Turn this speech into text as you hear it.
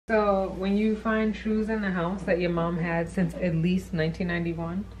So when you find shoes in the house that your mom had since at least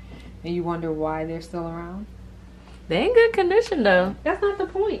 1991 and you wonder why they're still around, they in good condition though. that's not the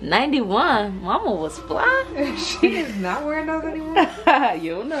point. 91, mama was fly. She is not wearing those anymore.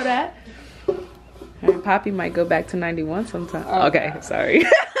 You don't know that. Her and Poppy might go back to 91 sometime. Oh, okay, God. sorry.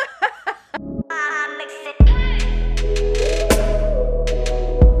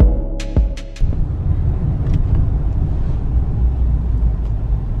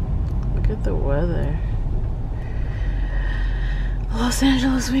 Look at the weather. Los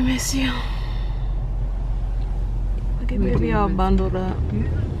Angeles, we miss you. Look at baby all bundled up.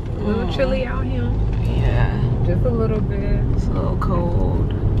 A little chilly out here. Yeah. Just a little bit. It's a little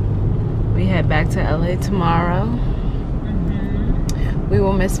cold. We head back to LA tomorrow. We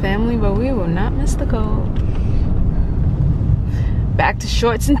will miss family, but we will not miss the cold. Back to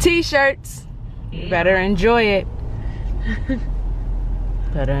shorts and t-shirts. You better enjoy it.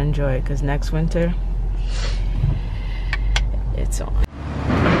 Better enjoy it, because next winter, it's on.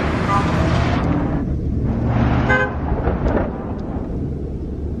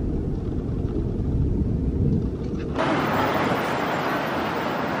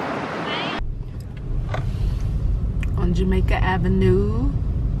 Jamaica Avenue.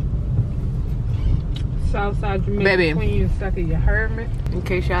 Southside Jamaica, baby. Queens, Sucker, you heard me? In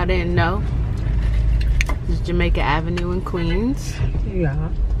case y'all didn't know, this is Jamaica Avenue in Queens. Yeah.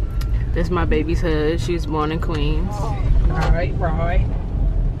 This is my baby's hood. She was born in Queens. Right, right.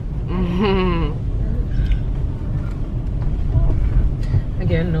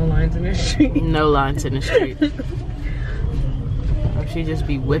 Again, no lines in the street. No lines in the street. She just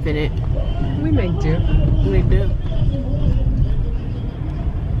be whipping it. We make do. We do.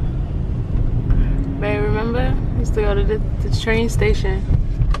 Babe, remember? We used to go to the train station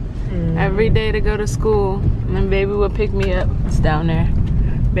every day to go to school. And then baby would pick me up. It's down there.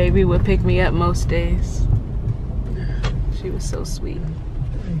 Baby would pick me up most days. She was so sweet.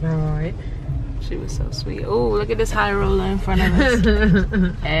 Right. She was so sweet. Oh, look at this high roller in front of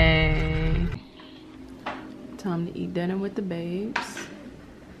us. Hey. Time to eat dinner with the babes.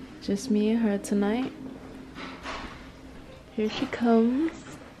 Just me and her tonight. Here she comes.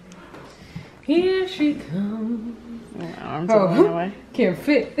 Here she comes. My arms are going away. Can't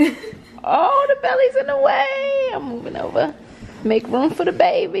fit. Oh, the belly's in the way. I'm moving over. Make room for the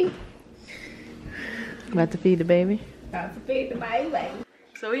baby. About to feed the baby? About to feed the baby.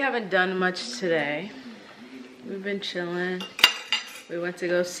 So we haven't done much today. We've been chilling. We went to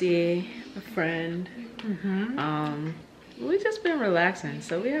go see a friend. We've just been relaxing,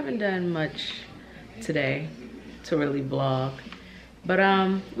 so we haven't done much today to really vlog. But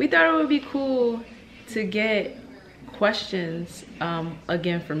we thought it would be cool to get questions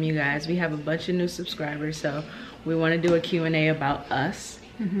again from you guys. We have a bunch of new subscribers, so we want to do a Q&A about us.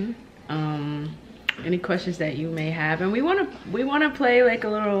 Any questions that you may have, and we want to play like a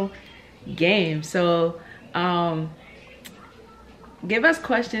little game. So give us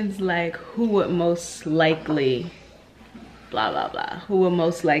questions like who would most likely blah blah blah, who would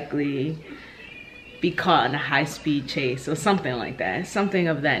most likely be caught in a high-speed chase or something like that, something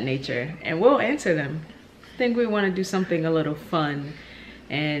of that nature, and we'll answer them. I think we want to do something a little fun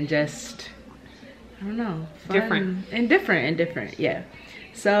and just, I don't know, fun different, yeah.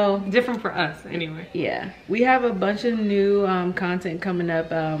 So different for us anyway. Yeah, we have a bunch of new content coming up.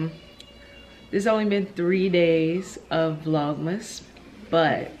 There's only been 3 days of Vlogmas,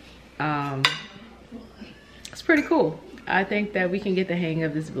 but it's pretty cool. I think that we can get the hang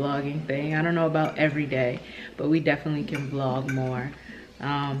of this vlogging thing. I don't know about every day, but we definitely can vlog more.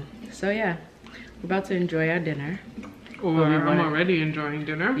 So yeah, we're about to enjoy our dinner. I'm already enjoying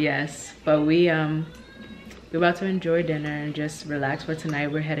dinner. Yes, but we're about to enjoy dinner and just relax for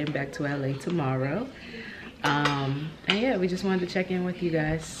tonight. We're heading back to LA tomorrow. And yeah, we just wanted to check in with you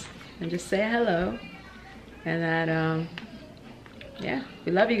guys and just say hello. And that, yeah,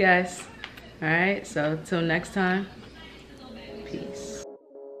 we love you guys. All right, so till next time.